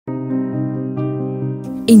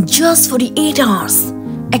In just 48 hours,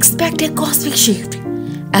 expect a cosmic shift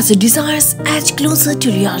as your desires edge closer to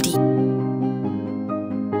reality.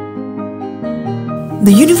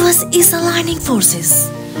 The universe is aligning forces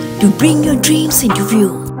to bring your dreams into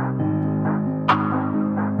view.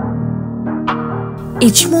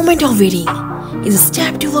 Each moment of waiting is a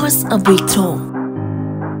step towards a breakthrough.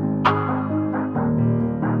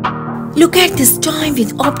 Look at this time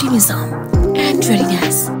with optimism and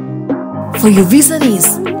readiness, for your vision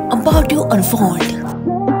is about to unfold.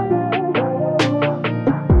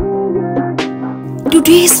 2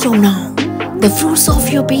 days from now, the fruits of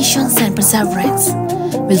your patience and perseverance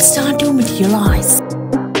will start to materialize.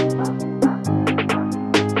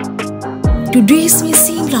 2 days may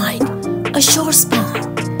seem like a short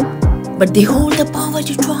span, but they hold the power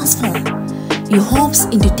to transform your hopes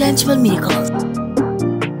into tangible miracles.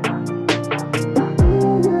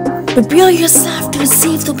 Prepare yourself to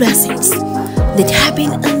receive the blessings that have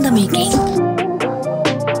been in the making.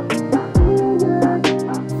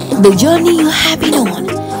 The journey you have been on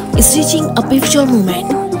is reaching a pivotal moment.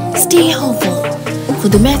 Stay hopeful, for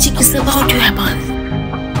the magic is about to happen.